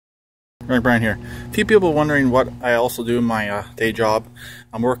Brian here. A few people wondering what I also do in my day job.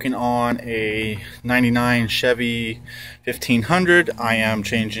 I'm working on a 99 Chevy 1500. I am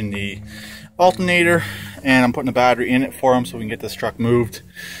changing the alternator and I'm putting a battery in it for them so we can get this truck moved.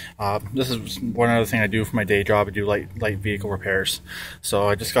 This is one other thing I do for my day job. I do light vehicle repairs. So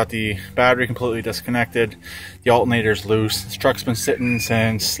I just got the battery completely disconnected. The alternator's loose. This truck's been sitting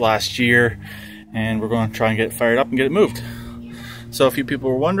since last year and we're going to try and get it fired up and get it moved. So a few people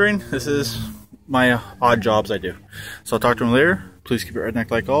were wondering, this is my odd jobs I do. So I'll talk to them later. Please keep it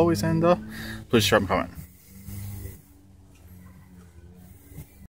redneck like always, and please drop a comment.